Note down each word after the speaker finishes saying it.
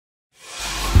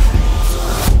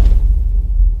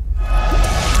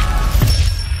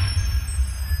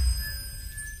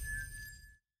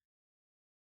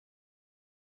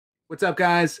What's up,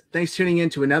 guys? Thanks for tuning in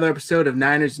to another episode of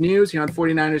Niners News here on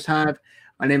 49ers Hive.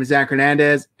 My name is Zach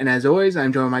Hernandez, and as always,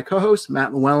 I'm joined by my co-host,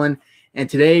 Matt Llewellyn, and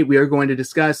today we are going to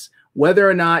discuss whether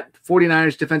or not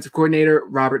 49ers defensive coordinator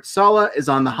Robert Saleh is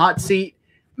on the hot seat.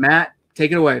 Matt,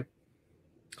 take it away.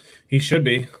 He should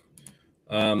be.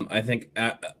 I think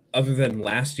other than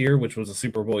last year, which was a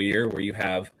Super Bowl year where you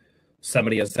have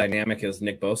somebody as dynamic as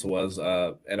Nick Bosa was,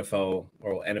 NFL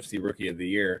or NFC Rookie of the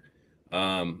Year,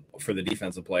 for the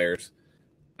defensive players.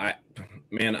 I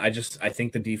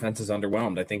think the defense is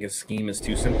underwhelmed. I think his scheme is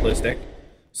too simplistic.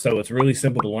 So it's really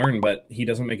simple to learn, but he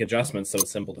doesn't make adjustments, so it's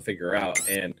simple to figure out.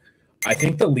 And I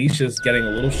think the leash is getting a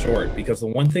little short because the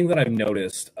one thing that I've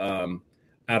noticed out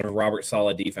of Robert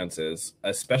Saleh defenses,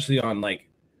 especially on like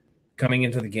coming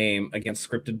into the game against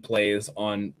scripted plays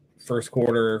on first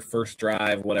quarter, first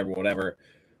drive, whatever,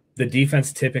 the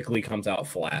defense typically comes out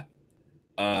flat.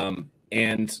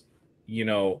 And you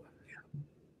know,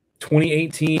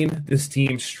 2018, this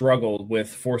team struggled with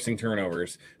forcing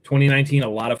turnovers. 2019, a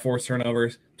lot of forced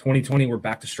turnovers. 2020, we're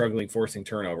back to struggling forcing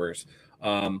turnovers.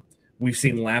 We've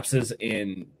seen lapses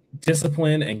in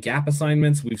discipline and gap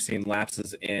assignments. We've seen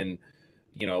lapses in,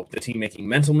 the team making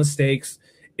mental mistakes.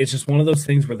 It's just one of those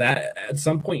things where that at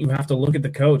some point you have to look at the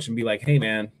coach and be like, hey,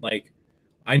 man, like,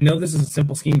 I know this is a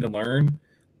simple scheme to learn,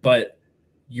 but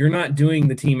you're not doing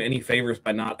the team any favors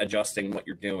by not adjusting what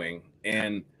you're doing.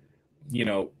 And,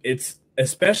 it's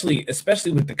especially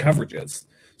with the coverages.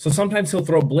 So sometimes he'll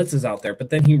throw blitzes out there, but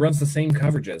then he runs the same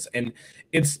coverages. And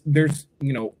there's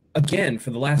again, for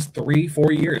the last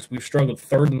 3-4 years, we've struggled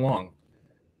third and long.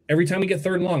 Every time we get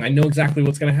third and long, I know exactly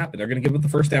what's going to happen. They're going to give up the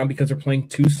first down because they're playing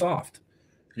too soft.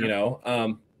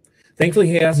 Thankfully,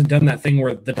 he hasn't done that thing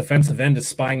where the defensive end is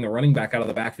spying the running back out of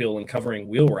the backfield and covering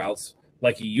wheel routes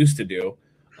like he used to do.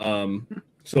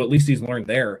 So at least he's learned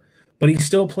there. But he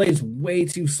still plays way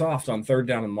too soft on third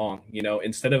down and long,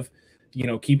 instead of,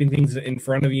 keeping things in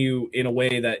front of you in a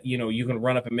way that, you can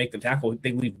run up and make the tackle.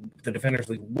 The defenders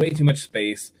leave way too much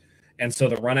space. And so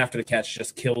the run after the catch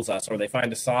just kills us, or they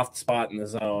find a soft spot in the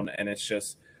zone and it's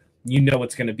just,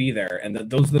 it's going to be there. And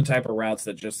those are the type of routes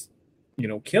that just,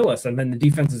 kill us. And then the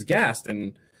defense is gassed.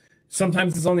 And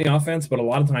sometimes it's on the offense, but a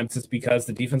lot of times it's because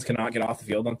the defense cannot get off the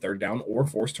field on third down or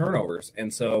force turnovers.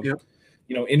 And so,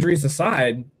 injuries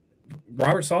aside,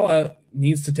 Robert Saleh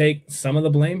needs to take some of the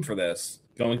blame for this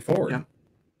going forward. Yeah.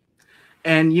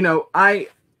 And,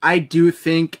 I do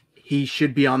think he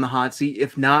should be on the hot seat,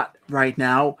 if not right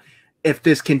now, if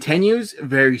this continues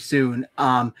very soon.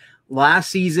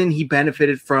 Last season, he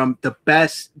benefited from the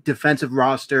best defensive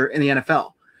roster in the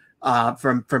NFL,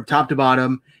 from top to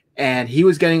bottom. And he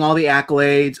was getting all the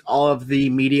accolades, all of the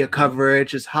media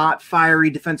coverage, this hot, fiery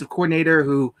defensive coordinator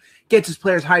who gets his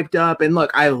players hyped up. And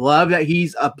look, I love that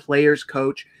he's a player's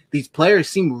coach. These players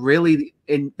seem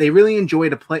they really enjoy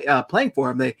playing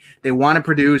for him. They want to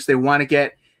produce, they want to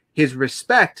get his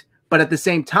respect, but at the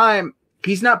same time,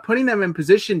 he's not putting them in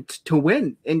position to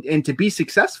win and to be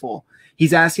successful.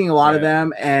 He's asking a lot of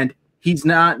them, and he's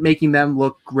not making them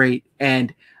look great.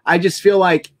 And I just feel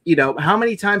like, how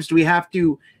many times do we have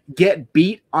to get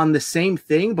beat on the same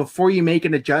thing before you make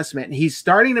an adjustment? And he's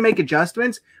starting to make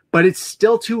adjustments, but it's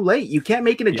still too late. You can't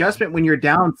make an adjustment when you're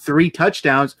down 3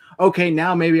 touchdowns. Okay,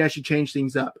 now maybe I should change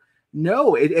things up.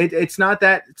 No, it's not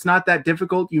that. It's not that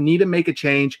difficult. You need to make a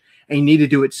change, and you need to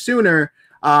do it sooner.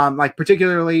 Like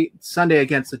particularly Sunday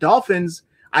against the Dolphins,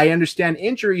 I understand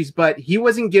injuries, but he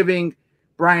wasn't giving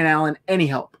Brian Allen any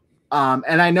help.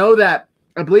 And I know that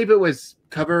I believe it was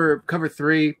cover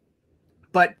 3,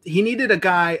 but he needed a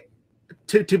guy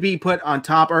to be put on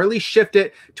top, or at least shift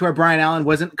it to where Brian Allen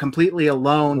wasn't completely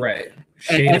alone. Right.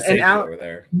 And Allen, over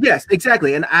there. Yes,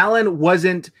 exactly. And Allen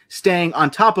wasn't staying on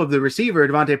top of the receiver,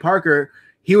 Devontae Parker.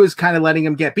 He was kind of letting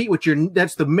him get beat,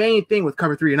 that's the main thing with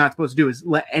cover 3 you're not supposed to do, is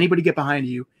let anybody get behind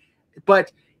you.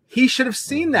 But he should have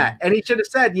seen that, and he should have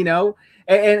said,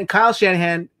 and Kyle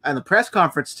Shanahan on the press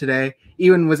conference today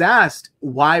even was asked,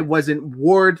 why wasn't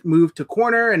Ward moved to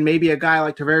corner and maybe a guy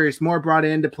like Tarvarius Moore brought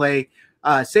in to play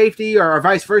safety or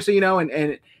vice versa,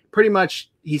 and pretty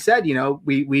much he said,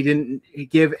 we didn't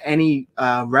give any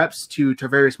reps to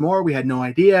Tarvarius Moore. We had no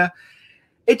idea.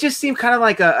 It just seemed kind of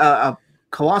like a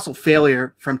colossal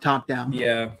failure from top down.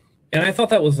 Yeah. And I thought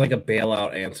that was like a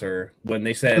bailout answer when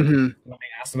they said, when they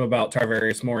asked him about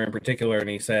Tarvarius Moore in particular, and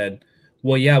he said,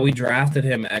 well, yeah, we drafted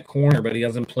him at corner, but he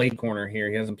hasn't played corner here.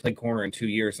 He hasn't played corner in 2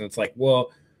 years. And it's like,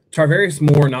 well, Tarvarius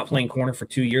Moore not playing corner for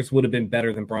 2 years would have been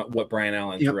better than what Brian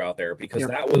Allen threw out there, because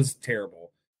that was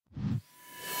terrible.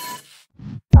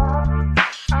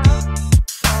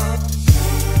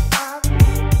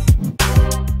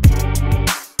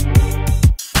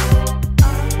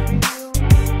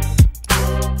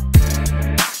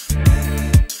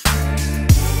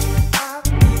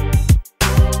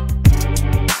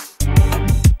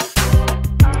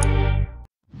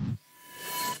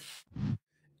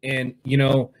 And,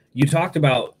 you talked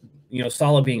about,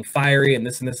 Saleh being fiery and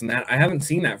this and this and that. I haven't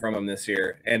seen that from him this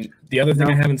year. And the other thing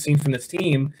I haven't seen from this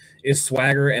team is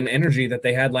swagger and energy that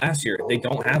they had last year. They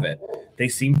don't have it. They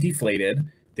seem deflated.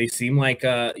 They seem like,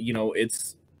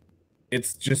 it's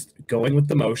just going with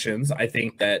the motions. I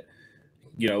think that,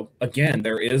 again,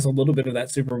 there is a little bit of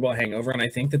that Super Bowl hangover, and I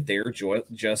think that they're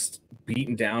just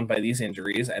beaten down by these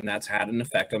injuries, and that's had an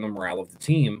effect on the morale of the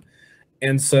team.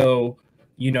 And so,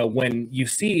 when you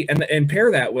see and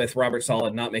pair that with Robert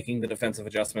Saleh not making the defensive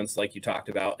adjustments like you talked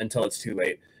about until it's too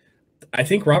late, I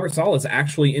think Robert Saleh is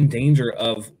actually in danger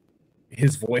of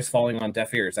his voice falling on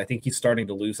deaf ears. I think he's starting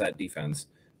to lose that defense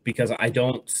because I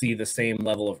don't see the same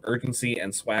level of urgency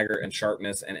and swagger and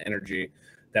sharpness and energy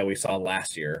that we saw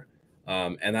last year.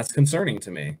 And that's concerning to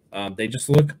me. They just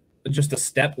look just a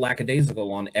step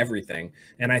lackadaisical on everything.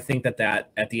 And I think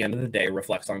that at the end of the day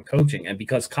reflects on coaching. And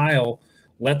because Kyle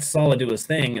lets Saleh do his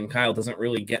thing and Kyle doesn't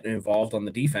really get involved on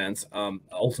the defense,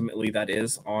 ultimately that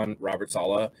is on Robert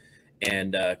Saleh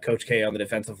and Coach K on the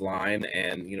defensive line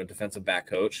and, defensive back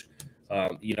coach.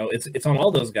 It's on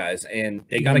all those guys, and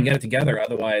they got to get it together.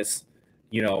 Otherwise,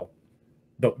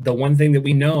 the one thing that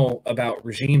we know about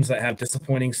regimes that have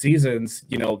disappointing seasons,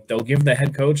 they'll give the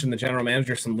head coach and the general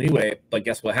manager some leeway, but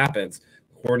guess what happens?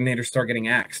 Coordinators start getting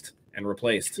axed and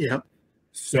replaced. Yep.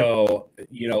 So,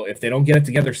 if they don't get it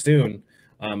together soon,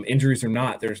 injuries or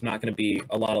not, there's not going to be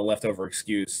a lot of leftover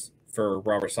excuse for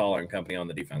Robert Saleh and company on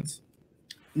the defense.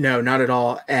 No, not at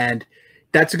all. And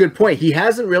that's a good point. He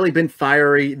hasn't really been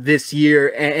fiery this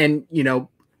year. And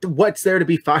what's there to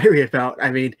be fiery about?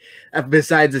 I mean,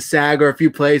 besides a sag or a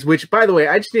few plays, which, by the way,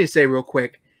 I just need to say real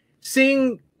quick,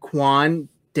 seeing Quan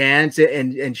dance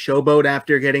and showboat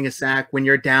after getting a sack when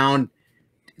you're down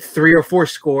 3 or 4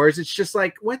 scores, it's just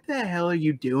like, what the hell are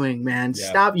you doing, man? Yeah.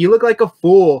 Stop. You look like a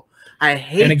fool. I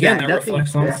hate that. And again, that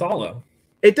reflects on Saleh.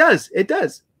 It does.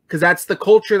 Because that's the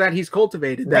culture that he's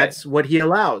cultivated. Right. That's what he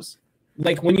allows.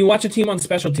 Like when you watch a team on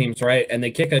special teams, right, and they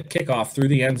kick a kickoff through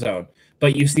the end zone,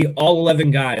 but you see all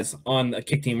 11 guys on a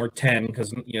kick team, or 10,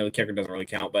 because the kicker doesn't really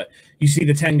count, but you see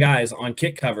the 10 guys on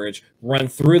kick coverage run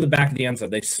through the back of the end zone.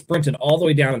 They sprinted all the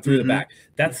way down and through the back.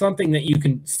 That's something that you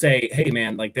can say, hey,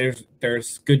 man, like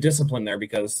there's good discipline there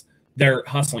because they're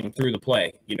hustling through the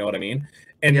play. You know what I mean?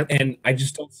 And I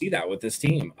just don't see that with this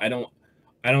team. I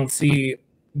don't see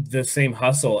the same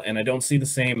hustle, and I don't see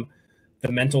the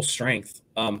mental strength.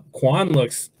 Quan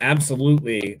looks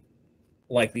absolutely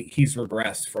like he's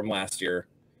regressed from last year,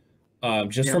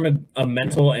 from a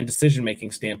mental and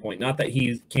decision-making standpoint. Not that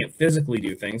he can't physically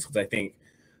do things, because I think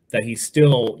that he's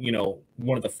still,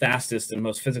 one of the fastest and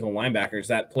most physical linebackers.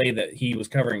 That play that he was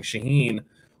covering Shaheen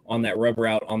on that rub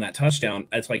route on that touchdown,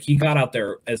 it's like he got out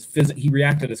there he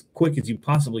reacted as quick as you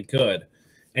possibly could,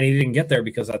 and he didn't get there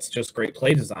because that's just great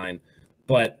play design.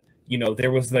 But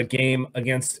there was the game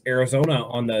against Arizona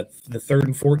on the 3rd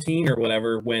and 14 or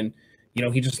whatever when,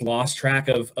 he just lost track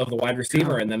of the wide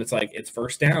receiver, and then it's like it's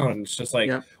first down. And it's just like,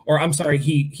 or I'm sorry,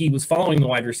 he was following the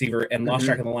wide receiver and lost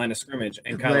track of the line of scrimmage,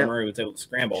 and Kyler Murray was able to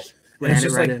scramble. And it's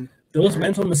just those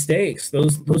mental mistakes,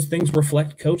 those things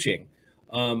reflect coaching.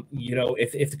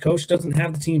 If the coach doesn't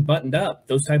have the team buttoned up,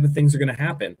 those type of things are going to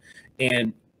happen.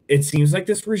 And it seems like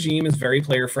this regime is very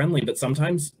player friendly, but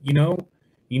sometimes,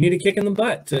 you need a kick in the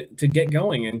butt to get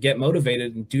going and get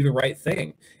motivated and do the right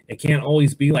thing. It can't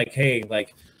always be like, hey,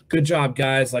 like, good job,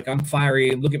 guys. Like, I'm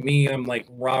fiery. Look at me. I'm like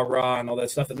rah and all that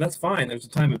stuff. And that's fine. There's a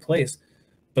time and place.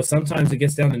 But sometimes it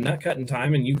gets down to nut cutting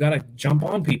time, and you got to jump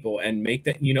on people and make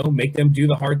them do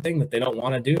the hard thing that they don't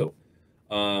want to do.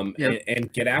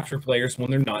 And get after players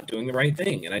when they're not doing the right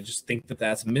thing. And I just think that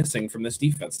that's missing from this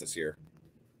defense this year.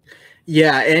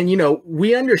 Yeah, and,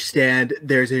 we understand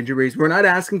there's injuries. We're not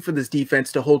asking for this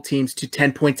defense to hold teams to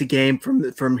 10 points a game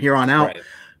from here on out. Right.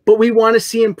 But we want to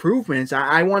see improvements.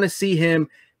 I want to see him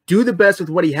do the best with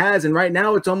what he has. And right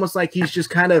now it's almost like he's just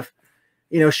kind of,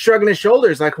 shrugging his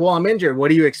shoulders like, well, I'm injured. What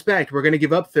do you expect? We're going to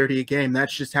give up 30 a game.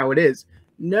 That's just how it is.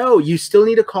 No, you still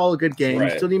need to call a good game.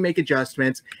 Right. You still need to make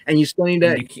adjustments, and you still need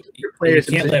to. You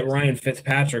can't let Ryan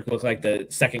Fitzpatrick look like the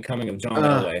second coming of John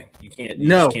Elway. You can't. You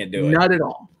just can't do it. Not at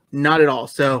all. Not at all.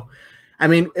 So, I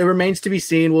mean, it remains to be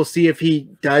seen. We'll see if he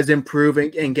does improve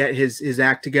and get his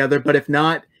act together. But if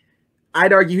not,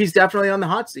 I'd argue he's definitely on the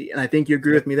hot seat, and I think you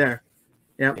agree with me there.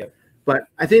 Yep. But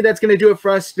I think that's going to do it for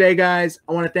us today, guys.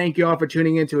 I want to thank you all for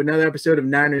tuning in to another episode of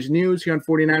Niners News here on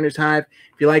 49ers Hive.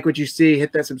 If you like what you see,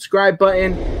 hit that subscribe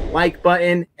button, like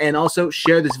button, and also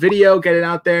share this video. Get it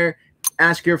out there.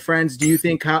 Ask your friends, do you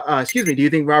think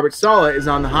Robert Saleh is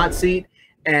on the hot seat?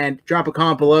 And drop a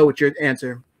comment below with your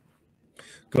answer.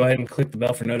 Go ahead and click the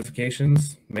bell for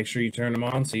notifications. Make sure you turn them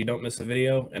on so you don't miss a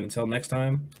video. And until next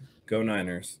time, Go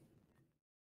Niners.